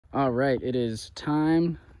All right, it is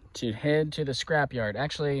time to head to the scrapyard.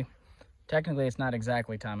 Actually, technically it's not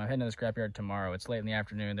exactly time. I'm heading to the scrapyard tomorrow. It's late in the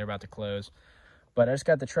afternoon. They're about to close. But I just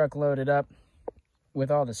got the truck loaded up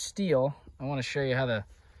with all the steel. I want to show you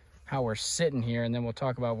how we're sitting here, and then we'll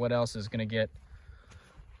talk about what else is going to get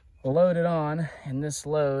loaded on in this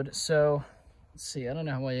load. So let's see. I don't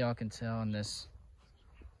know how well y'all can tell on this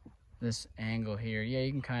angle here. Yeah,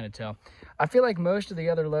 you can kind of tell. I feel like most of the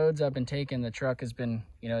other loads I've been taking, the truck has been,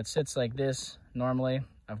 you know, it sits like this normally.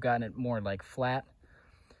 I've gotten it more like flat.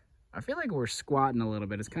 I feel like we're squatting a little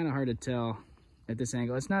bit. It's kind of hard to tell at this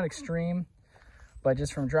angle. It's not extreme, but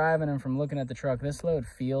just from driving and from looking at the truck, this load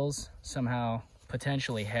feels somehow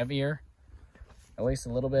potentially heavier, at least a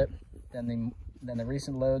little bit, than the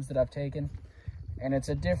recent loads that I've taken. And it's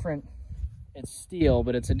steel,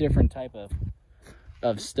 but it's a different type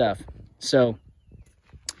of stuff. So,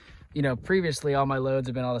 you know, previously all my loads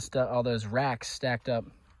have been all those racks stacked up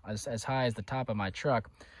as high as the top of my truck.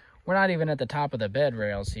 We're not even at the top of the bed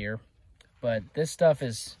rails here, but this stuff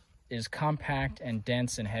is compact and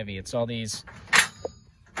dense and heavy. It's all these,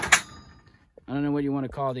 I don't know what you want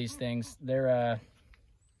to call these things. They're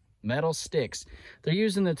metal sticks. They're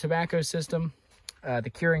used in the tobacco system, the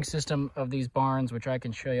curing system of these barns, which I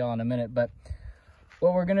can show you all in a minute. But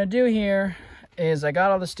what we're gonna do here is I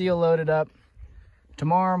got all the steel loaded up.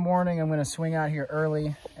 Tomorrow morning, I'm gonna swing out here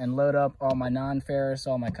early and load up all my non-ferrous,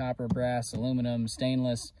 all my copper, brass, aluminum,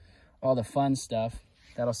 stainless, all the fun stuff.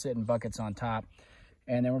 That'll sit in buckets on top.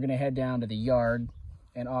 And then we're gonna head down to the yard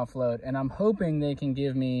and offload. And I'm hoping they can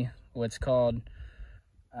give me what's called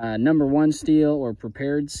 #1 steel or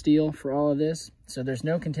prepared steel for all of this. So there's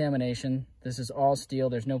no contamination. This is all steel.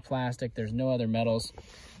 There's no plastic. There's no other metals.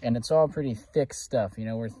 And it's all pretty thick stuff. You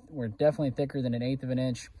know, we're definitely thicker than 1/8 of an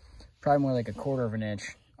inch, probably more like 1/4 of an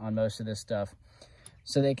inch on most of this stuff.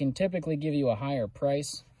 So they can typically give you a higher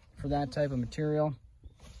price for that type of material.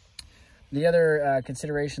 The other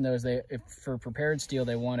consideration though is for prepared steel,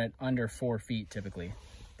 they want it under 4 feet typically.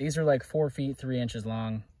 These are like 4 feet, 3 inches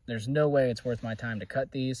long. There's no way it's worth my time to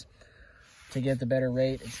cut these to get the better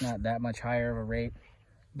rate. It's not that much higher of a rate,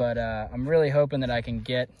 but I'm really hoping that I can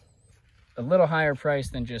get a little higher price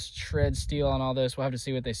than just shred steel on all this. We'll have to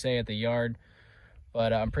see what they say at the yard,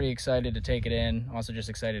 but I'm pretty excited to take it in. Also just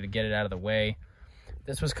excited to get it out of the way.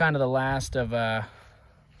 This was kind of the last of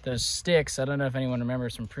those sticks. I don't know if anyone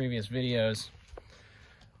remembers from previous videos.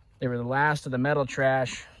 They were the last of the metal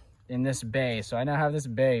trash in this bay. So I now have this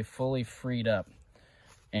bay fully freed up.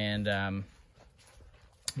 And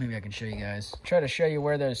maybe I can show you guys. Try to show you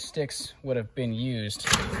where those sticks would have been used.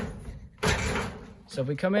 So if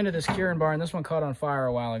we come into this curing barn, this one caught on fire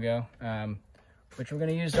a while ago, which we're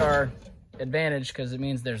gonna use to our advantage because it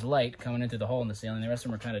means there's light coming into the hole in the ceiling. The rest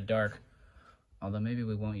of them are kind of dark. Although maybe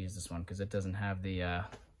we won't use this one because it doesn't have the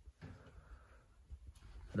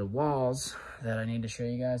walls that I need to show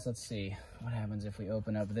you guys. Let's see what happens if we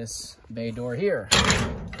open up this bay door here.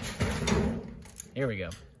 Here we go.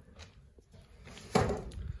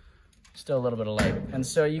 Still a little bit of light. And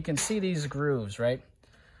so you can see these grooves, right?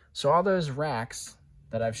 So all those racks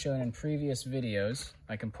that I've shown in previous videos,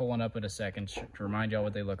 I can pull one up in a second to remind y'all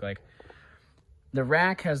what they look like. The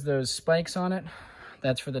rack has those spikes on it.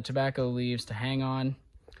 That's for the tobacco leaves to hang on.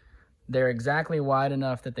 They're exactly wide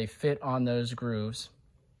enough that they fit on those grooves.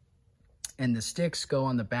 And the sticks go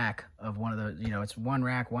on the back of one of those, you know, it's one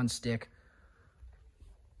rack, one stick.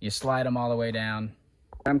 You slide them all the way down.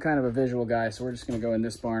 I'm kind of a visual guy, so we're just gonna go in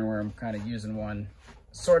this barn where I'm kind of using one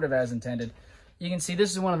sort of as intended. You can see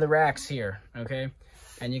this is one of the racks here, okay?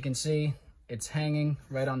 And you can see it's hanging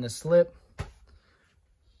right on the slip.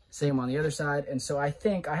 Same on the other side. And so I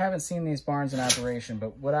think, I haven't seen these barns in operation,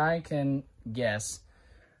 but what I can guess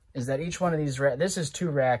is that each one of these this is 2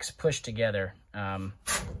 racks pushed together.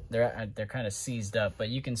 They're kind of seized up, but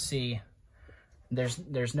you can see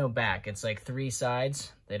there's no back. It's like 3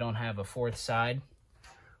 sides. They don't have a 4th side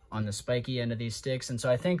on the spiky end of these sticks. And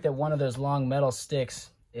so I think that one of those long metal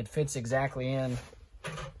sticks, it fits exactly in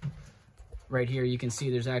right here. You can see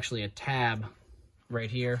there's actually a tab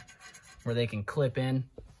right here where they can clip in.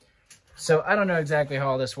 So I don't know exactly how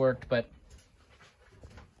all this worked, but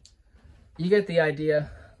you get the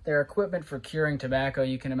idea. They're equipment for curing tobacco.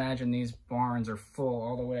 You can imagine these barns are full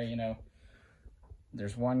all the way, you know.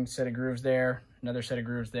 There's one set of grooves there, another set of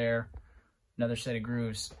grooves there, another set of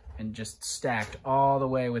grooves, and just stacked all the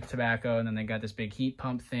way with tobacco. And then they got this big heat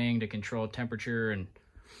pump thing to control temperature, and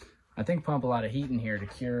I think pump a lot of heat in here to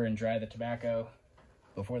cure and dry the tobacco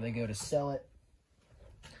before they go to sell it.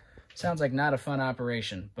 Sounds like not a fun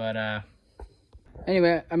operation, but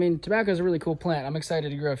Anyway, I mean, tobacco is a really cool plant. I'm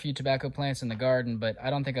excited to grow a few tobacco plants in the garden, but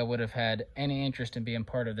I don't think I would have had any interest in being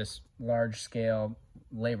part of this large-scale,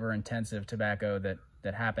 labor-intensive tobacco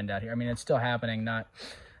that happened out here. I mean, it's still happening, not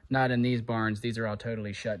in these barns. These are all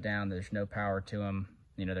totally shut down. There's no power to them.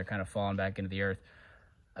 You know, they're kind of falling back into the earth.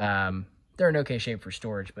 They're in okay shape for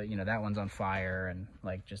storage, but, you know, that one's on fire, and,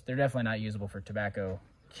 like, just, they're definitely not usable for tobacco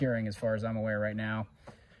curing as far as I'm aware right now.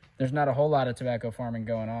 There's not a whole lot of tobacco farming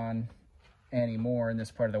going on anymore in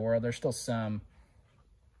this part of the world. There's still some,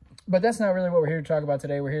 but that's not really what we're here to talk about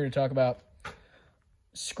today. We're here to talk about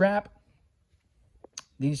scrap.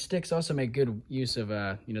 These sticks also make good use of,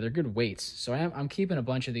 you know, they're good weights. So I'm keeping a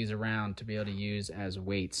bunch of these around to be able to use as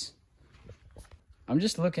weights. I'm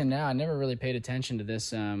just looking now. I never really paid attention to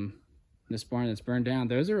this, this barn that's burned down.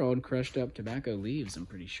 Those are old crushed up tobacco leaves, I'm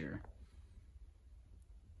pretty sure.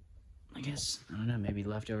 I guess, I don't know, maybe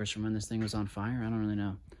leftovers from when this thing was on fire. I don't really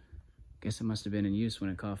know. Guess it must have been in use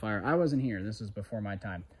when it caught fire. I wasn't here. This was before my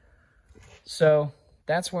time. So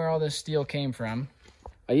that's where all this steel came from.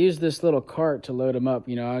 I used this little cart to load them up.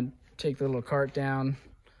 You know, I'd take the little cart down,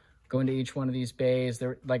 go into each one of these bays.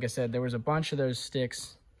 There, like I said, there was a bunch of those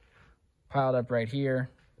sticks piled up right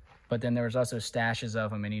here, but then there was also stashes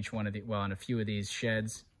of them in each one of the, well, in a few of these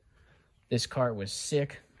sheds. This cart was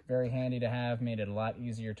sick, very handy to have, made it a lot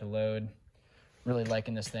easier to load. Really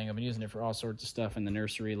liking this thing. I've been using it for all sorts of stuff in the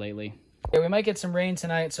nursery lately. Yeah, we might get some rain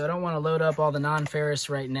tonight, so I don't want to load up all the non-ferrous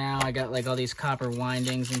right now. I got like all these copper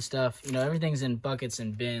windings and stuff. You know, everything's in buckets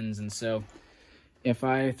and bins, and so if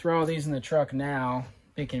I throw all these in the truck now,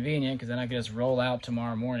 be convenient because then I can just roll out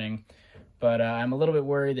tomorrow morning. But I'm a little bit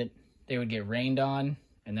worried that they would get rained on,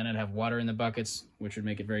 and then I'd have water in the buckets, which would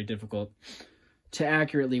make it very difficult to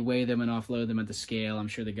accurately weigh them and offload them at the scale. I'm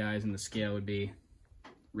sure the guys in the scale would be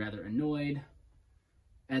rather annoyed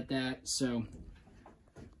at that. So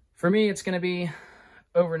for me, it's going to be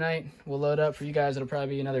overnight. We'll load up. For you guys, it'll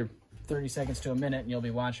probably be another 30 seconds to a minute, and you'll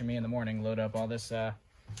be watching me in the morning load up all this, all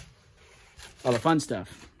the fun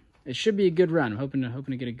stuff. It should be a good run. I'm hoping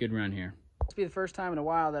to get a good run here. This will be the first time in a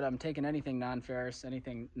while that I'm taking anything non-ferrous,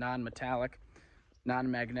 anything non-metallic,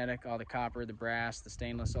 non-magnetic, all the copper, the brass, the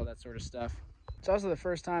stainless, all that sort of stuff. It's also the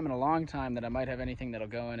first time in a long time that I might have anything that'll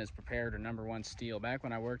go in as prepared or #1 steel. Back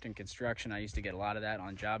when I worked in construction, I used to get a lot of that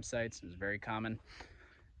on job sites. It was very common.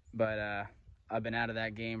 But I've been out of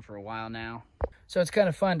that game for a while now. So it's kind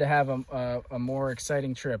of fun to have a more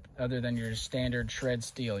exciting trip other than your standard shred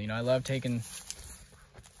steel. You know, I love taking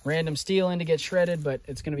random steel in to get shredded, but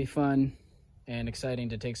it's going to be fun and exciting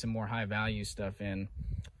to take some more high value stuff in.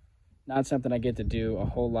 Not something I get to do a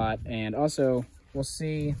whole lot. And also, we'll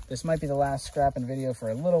see, this might be the last scrapping video for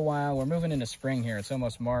a little while. We're moving into spring here. It's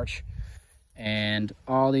almost March, and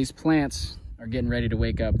all these plants are getting ready to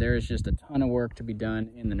wake up. There is just a ton of work to be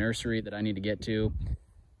done in the nursery that I need to get to.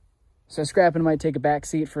 So scrapping might take a back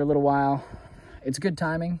seat for a little while. It's good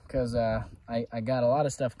timing because I got a lot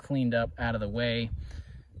of stuff cleaned up out of the way.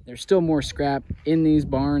 There's still more scrap in these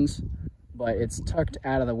barns, but it's tucked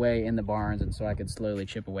out of the way in the barns, and so I could slowly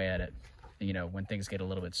chip away at it, you know, when things get a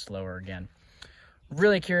little bit slower again.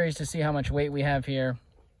 Really curious to see how much weight we have here.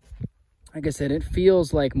 Like I said, it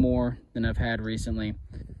feels like more than I've had recently.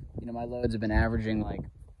 You know, my loads have been averaging like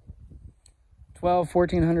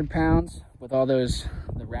 1,400 pounds with all those,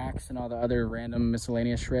 the racks and all the other random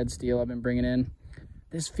miscellaneous shred steel I've been bringing in.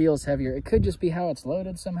 This feels heavier. It could just be how it's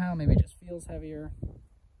loaded somehow. Maybe it just feels heavier.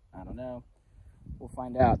 I don't know. We'll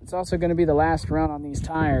find out. It's also going to be the last run on these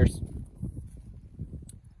tires.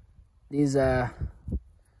 These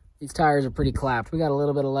tires are pretty clapped. We got a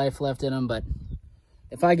little bit of life left in them, but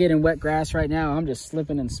if I get in wet grass right now, I'm just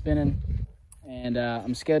slipping and spinning. And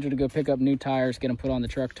I'm scheduled to go pick up new tires, get them put on the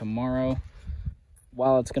truck tomorrow.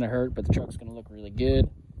 While it's going to hurt, but the truck's going to look really good.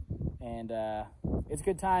 And it's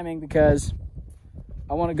good timing because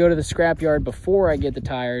I want to go to the scrapyard before I get the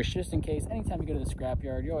tires, just in case. Anytime you go to the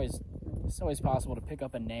scrapyard, it's always possible to pick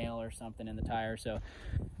up a nail or something in the tire. So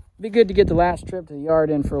it'd be good to get the last trip to the yard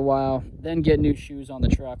in for a while, then get new shoes on the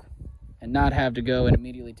truck, and not have to go and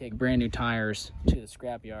immediately take brand new tires to the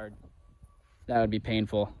scrapyard. That would be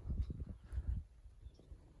painful.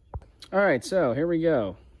 All right, so here we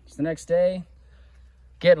go. It's the next day,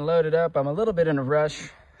 getting loaded up. I'm a little bit in a rush.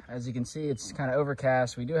 As you can see, it's kind of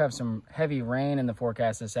overcast. We do have some heavy rain in the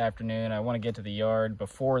forecast this afternoon. I want to get to the yard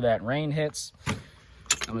before that rain hits.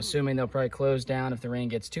 I'm assuming they'll probably close down if the rain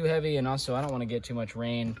gets too heavy, and also I don't want to get too much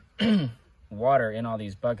rain water in all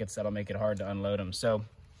these buckets. That'll make it hard to unload them. So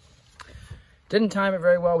didn't time it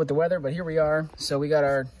very well with the weather, but here we are. So we got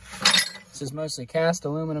our, this is mostly cast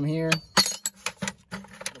aluminum here.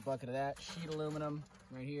 Bucket of that, sheet aluminum,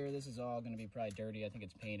 right here, this is all going to be probably dirty. I think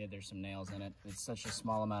it's painted. There's some nails in it. It's such a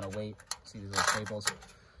small amount of weight. See these little staples?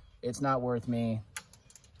 It's not worth me.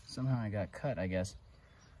 Somehow I got cut, I guess.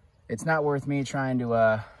 It's not worth me trying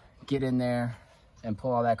to get in there and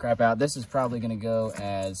pull all that crap out. This is probably going to go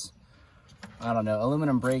as, I don't know,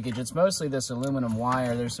 aluminum breakage. It's mostly this aluminum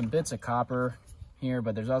wire. There's some bits of copper here,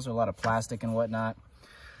 but there's also a lot of plastic and whatnot.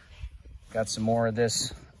 Got some more of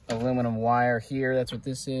this aluminum wire here. That's what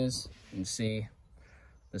this is. You can see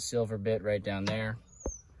the silver bit right down there.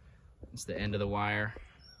 It's the end of the wire.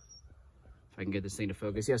 If I can get this thing to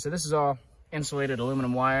focus. Yeah, so this is all insulated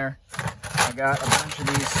aluminum wire. I got a bunch of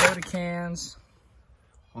these soda cans.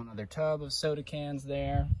 One other tub of soda cans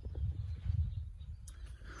there.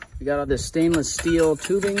 We got all this stainless steel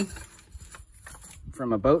tubing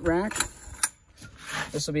from a boat rack.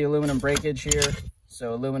 This will be aluminum breakage here.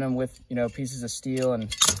 So aluminum with, you know, pieces of steel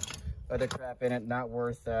and other crap in it, not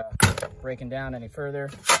worth breaking down any further.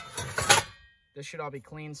 This should all be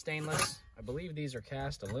clean stainless. I believe these are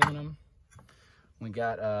cast aluminum. We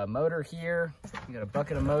got a motor here. We got a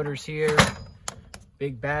bucket of motors here,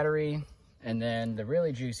 big battery, and then the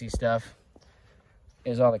really juicy stuff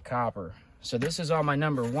is all the copper. So this is all my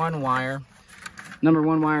number 1 wire. Number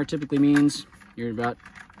 1 wire typically means you're about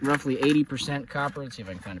roughly 80% copper. Let's see if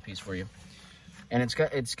I can find a piece for you. And it's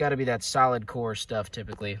got to be that solid core stuff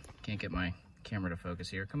typically. Can't get my camera to focus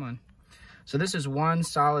here. Come on. So this is 1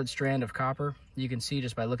 solid strand of copper. You can see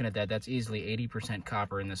just by looking at that, that's easily 80%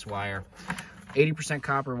 copper in this wire. 80%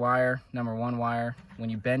 copper wire, number 1 wire. When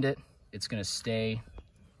you bend it, it's going to stay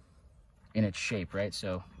in its shape, right?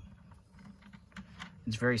 So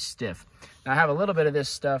it's very stiff. Now I have a little bit of this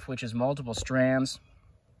stuff, which is multiple strands.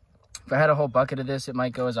 If I had a whole bucket of this, it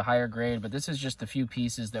might go as a higher grade, but this is just a few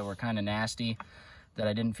pieces that were kind of nasty that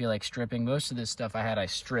I didn't feel like stripping. Most of this stuff I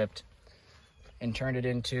stripped and turned it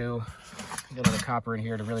into a little copper in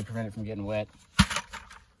here to really prevent it from getting wet.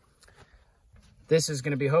 This is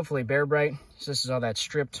going to be hopefully Bear Bright. So this is all that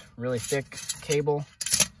stripped, really thick cable.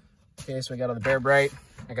 Okay, so we got all the Bear Bright.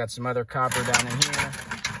 I got some other copper down in here.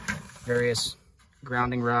 Various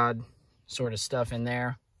grounding rod sort of stuff in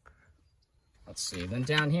there. Let's see, then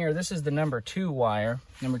down here, this is the number 2 wire,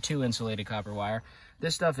 number 2 insulated copper wire.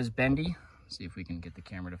 This stuff is bendy. Let's see if we can get the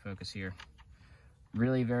camera to focus here.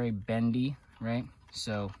 Really very bendy, right?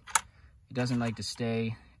 So it doesn't like to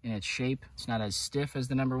stay in its shape. It's not as stiff as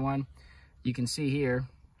the number 1. You can see here,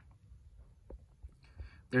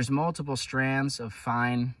 there's multiple strands of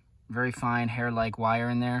fine, very fine hair-like wire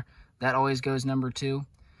in there. That always goes number 2.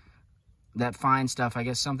 That fine stuff, I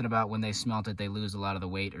guess something about when they smelt it, they lose a lot of the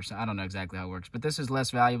weight or so. I don't know exactly how it works, but this is less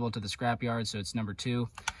valuable to the scrapyard, so it's number 2.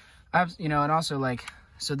 You know, and also like,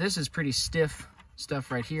 so this is pretty stiff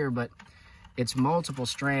stuff right here, but it's multiple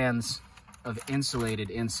strands of insulated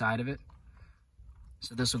inside of it.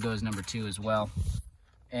 So this will go as number 2 as well.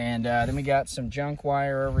 And then we got some junk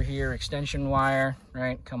wire over here, extension wire,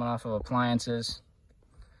 right, coming off of appliances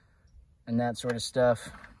and that sort of stuff.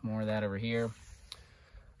 More of that over here.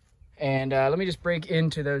 And let me just break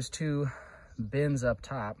into those 2 bins up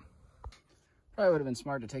top. Probably would have been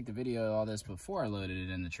smart to take the video of all this before I loaded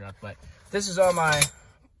it in the truck, but this is all my,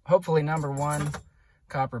 hopefully, number 1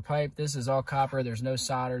 copper pipe. This is all copper. There's no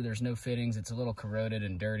solder. There's no fittings. It's a little corroded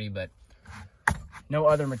and dirty, but no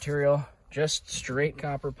other material, just straight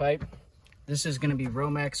copper pipe. This is going to be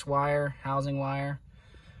Romex wire, housing wire.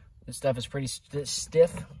 This stuff is pretty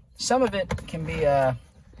stiff. Some of it can be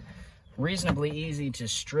reasonably easy to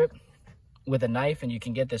strip with a knife, and you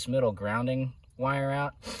can get this middle grounding wire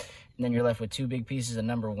out, and then you're left with 2 big pieces of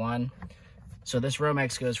number 1. So this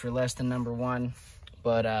Romex goes for less than number 1,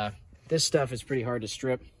 but this stuff is pretty hard to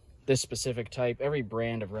strip. This specific type, every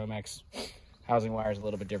brand of Romex housing wire is a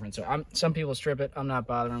little bit different. So some people strip it. I'm not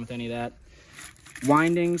bothering with any of that.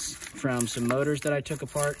 Windings from some motors that I took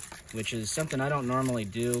apart, which is something I don't normally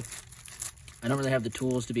do. I don't really have the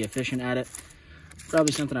tools to be efficient at it.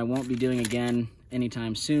 Probably something I won't be doing again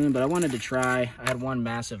anytime soon, but I wanted to try. I had one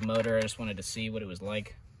massive motor. I just wanted to see what it was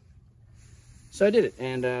like. So I did it,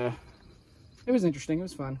 and it was interesting. It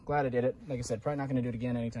was fun. Glad I did it. Like I said, probably not going to do it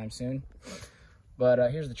again anytime soon.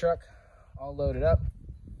 But here's the truck all loaded up.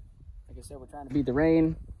 Like I said, we're trying to beat the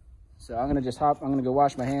rain. So I'm going to just hop. I'm going to go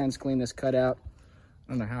wash my hands, clean this cutout.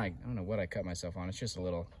 I don't know what I cut myself on. It's just a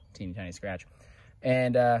little teeny tiny scratch.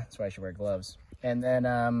 And that's why I should wear gloves. And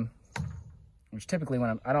then, which typically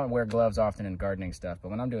I don't wear gloves often in gardening stuff, but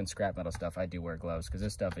when I'm doing scrap metal stuff, I do wear gloves because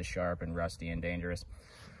this stuff is sharp and rusty and dangerous.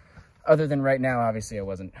 Other than right now, obviously I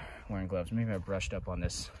wasn't wearing gloves. Maybe I brushed up on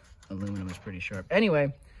this aluminum. Is pretty sharp.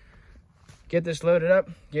 Anyway, get this loaded up,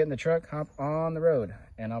 get in the truck, hop on the road,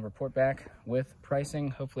 and I'll report back with pricing.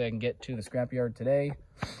 Hopefully I can get to the scrapyard today,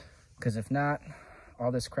 because if not,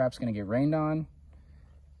 all this crap's gonna get rained on,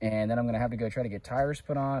 and then I'm gonna have to go try to get tires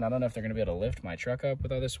put on. I don't know if they're gonna be able to lift my truck up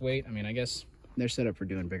with all this weight. I mean, I guess they're set up for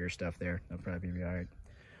doing bigger stuff there. They'll probably be all right.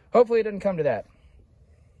 Hopefully it didn't come to that.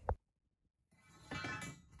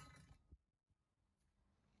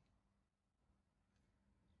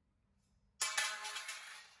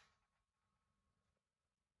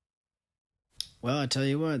 Well, I tell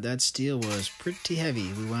you what, that steel was pretty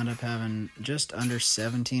heavy. We wound up having just under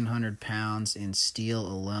 1,700 pounds in steel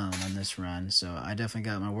alone on this run. So I definitely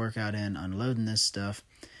got my workout in unloading this stuff.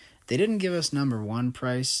 They didn't give us #1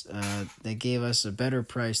 price. They gave us a better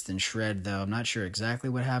price than shred, though. I'm not sure exactly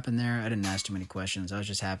what happened there. I didn't ask too many questions. I was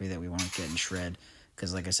just happy that we weren't getting shred,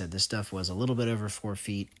 because like I said, this stuff was a little bit over 4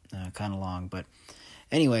 feet, kind of long. But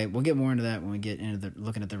anyway, we'll get more into that when we get into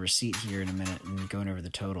looking at the receipt here in a minute and going over the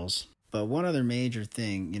totals. But one other major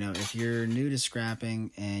thing, if you're new to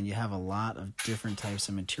scrapping and you have a lot of different types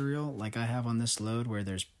of material, like I have on this load, where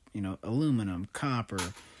there's, aluminum,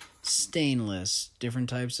 copper, stainless, different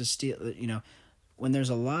types of steel, when there's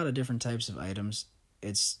a lot of different types of items,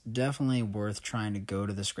 it's definitely worth trying to go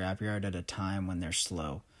to the scrapyard at a time when they're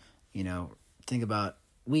slow. Think about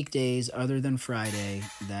weekdays other than Friday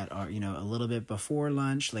that are, a little bit before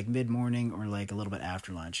lunch, like mid-morning, or like a little bit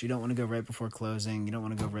after lunch. You don't want to go right before closing. You don't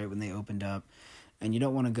want to go right when they opened up. And you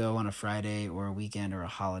don't want to go on a Friday or a weekend or a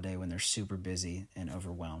holiday when they're super busy and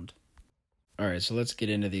overwhelmed. All right, so let's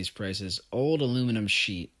get into these prices. Old aluminum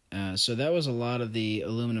sheet. So that was a lot of the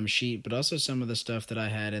aluminum sheet, but also some of the stuff that I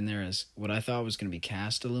had in there is what I thought was going to be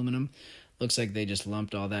cast aluminum. Looks like they just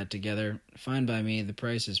lumped all that together. Fine by me. The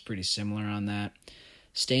price is pretty similar on that.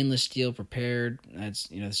 Stainless steel prepared, that's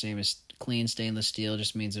the same as clean stainless steel,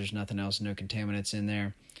 just means there's nothing else, no contaminants in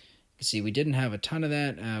there. You can see we didn't have a ton of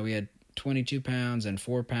that. We had 22 pounds and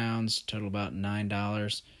 4 pounds, total about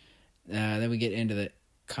 $9. Then we get into the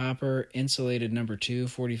copper insulated #2,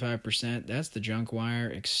 45%. That's the junk wire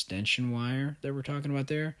extension wire that we're talking about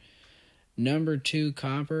there. #2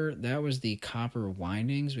 copper, that was the copper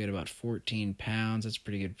windings. We had about 14 pounds. That's a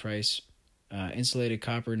pretty good price. Insulated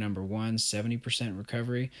copper #1, 70%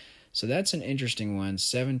 recovery. So that's an interesting one,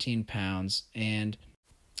 17 pounds. And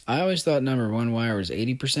I always thought #1 wire was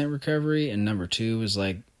 80% recovery and #2 was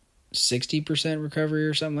like 60% recovery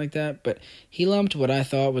or something like that. But he lumped what I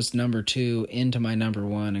thought was #2 into my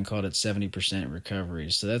 #1 and called it 70%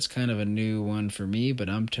 recovery. So that's kind of a new one for me, but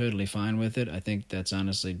I'm totally fine with it. I think that's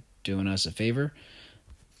honestly doing us a favor.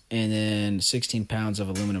 And then 16 pounds of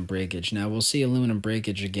aluminum breakage. Now, we'll see aluminum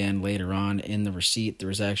breakage again later on in the receipt. There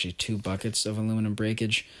was actually 2 buckets of aluminum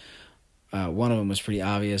breakage. One of them was pretty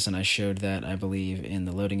obvious, and I showed that, I believe, in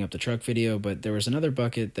the loading up the truck video. But there was another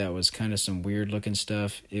bucket that was kind of some weird-looking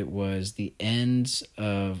stuff. It was the ends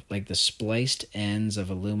of, like the spliced ends of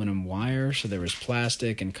aluminum wire. So there was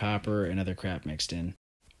plastic and copper and other crap mixed in.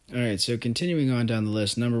 All right, so continuing on down the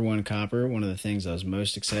list, #1 copper, one of the things I was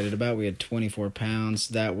most excited about. We had 24 pounds.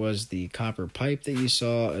 That was the copper pipe that you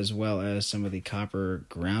saw, as well as some of the copper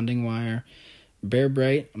grounding wire. Bear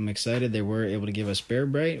Bright, I'm excited they were able to give us Bear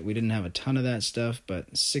Bright. We didn't have a ton of that stuff,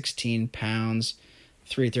 but 16 pounds,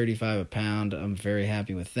 $3.35 a pound. I'm very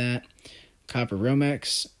happy with that. Copper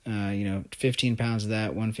Romex, 15 pounds of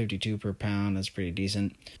that, $1.52 per pound. That's pretty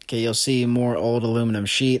decent. Okay, you'll see more old aluminum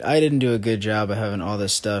sheet. I didn't do a good job of having all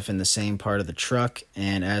this stuff in the same part of the truck,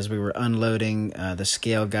 and as we were unloading, the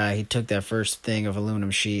scale guy, he took that first thing of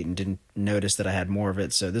aluminum sheet and didn't notice that I had more of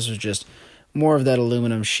it, so this was just more of that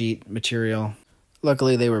aluminum sheet material.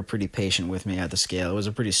 Luckily, they were pretty patient with me at the scale. It was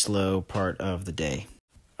a pretty slow part of the day.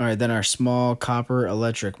 All right, then our small copper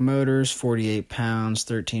electric motors, 48 pounds,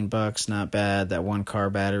 $13, not bad. That 1 car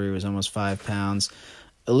battery was almost 5 pounds.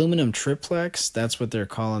 Aluminum triplex, that's what they're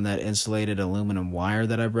calling that insulated aluminum wire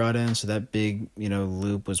that I brought in. So that big,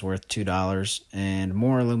 loop was worth $2. And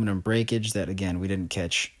more aluminum breakage that, again, we didn't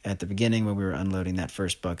catch at the beginning when we were unloading that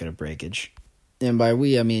first bucket of breakage. And by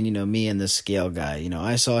we, I mean, me and this scale guy.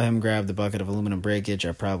 I saw him grab the bucket of aluminum breakage.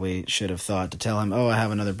 I probably should have thought to tell him, oh, I have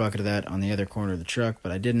another bucket of that on the other corner of the truck,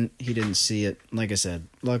 but I didn't. He didn't see it. Like I said,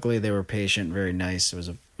 luckily they were patient, very nice. It was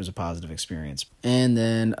a positive experience. And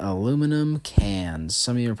then aluminum cans.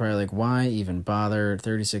 Some of you are probably like, why even bother?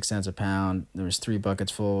 36 cents a pound. There was 3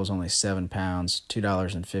 buckets full. It was only 7 pounds,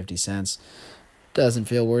 $2.50. Doesn't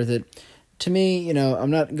feel worth it. To me, I'm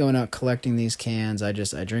not going out collecting these cans. I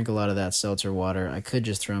drink a lot of that seltzer water. I could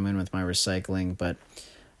just throw them in with my recycling, but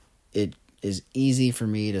it is easy for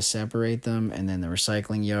me to separate them, and then the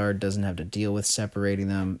recycling yard doesn't have to deal with separating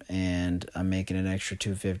them, and I'm making an extra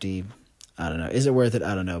 $2.50. I don't know. Is it worth it?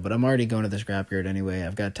 I don't know. But I'm already going to the scrapyard anyway.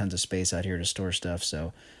 I've got tons of space out here to store stuff,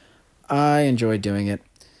 so I enjoy doing it.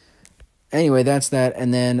 Anyway, that's that.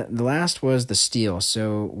 And then the last was the steel.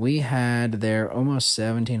 So we had there almost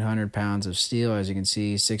 1,700 pounds of steel. As you can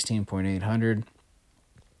see, 16,800.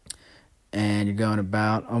 And you're going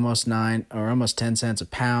about almost 10 cents a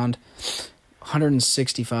pound.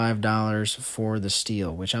 $165 for the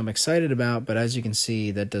steel, which I'm excited about, but as you can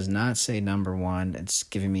see, that does not say number one. It's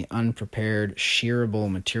giving me unprepared shearable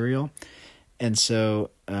material. And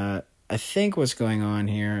so I think what's going on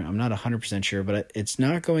here, I'm not 100% sure, but it's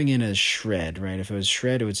not going in as shred, right? If it was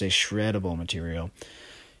shred, it would say shreddable material.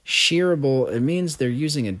 Shearable, it means they're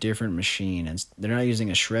using a different machine, and they're not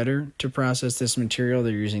using a shredder to process this material.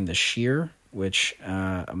 They're using the shear, which,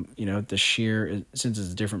 the shear, since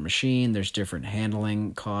it's a different machine, there's different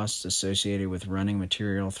handling costs associated with running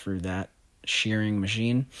material through that shearing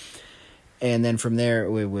machine. And then from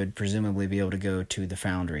there, we would presumably be able to go to the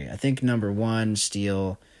foundry. I think number one,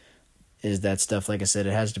 steel, is that stuff, like I said,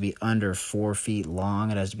 it has to be under 4 feet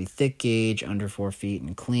long. It has to be thick gauge, under 4 feet,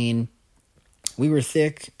 and clean. We were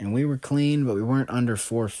thick and we were clean, but we weren't under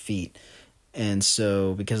 4 feet. And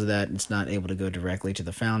so because of that, it's not able to go directly to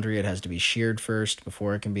the foundry. It has to be sheared first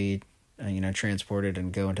before it can be, transported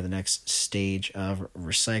and go into the next stage of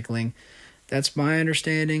recycling. That's my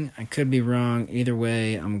understanding. I could be wrong. Either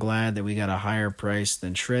way, I'm glad that we got a higher price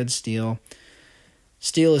than shred steel.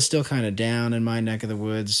 Steel is still kind of down in my neck of the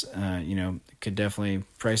woods.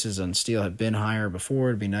 Prices on steel have been higher before.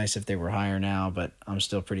 It'd be nice if they were higher now, but I'm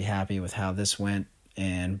still pretty happy with how this went.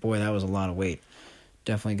 And boy, that was a lot of weight.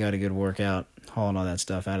 Definitely got a good workout hauling all that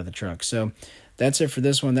stuff out of the truck. So that's it for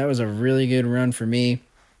this one. That was a really good run for me.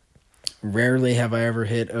 Rarely have I ever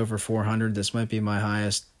hit over 400. This might be my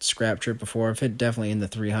highest scrap trip before. I've hit definitely in the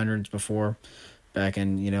 300s before, back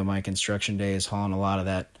in my construction days, hauling a lot of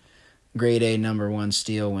that grade A number one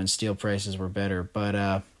steel when steel prices were better, but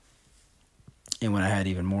and when I had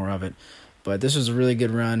even more of it. But this was a really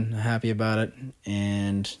good run. Happy about it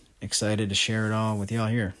and excited to share it all with y'all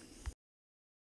here.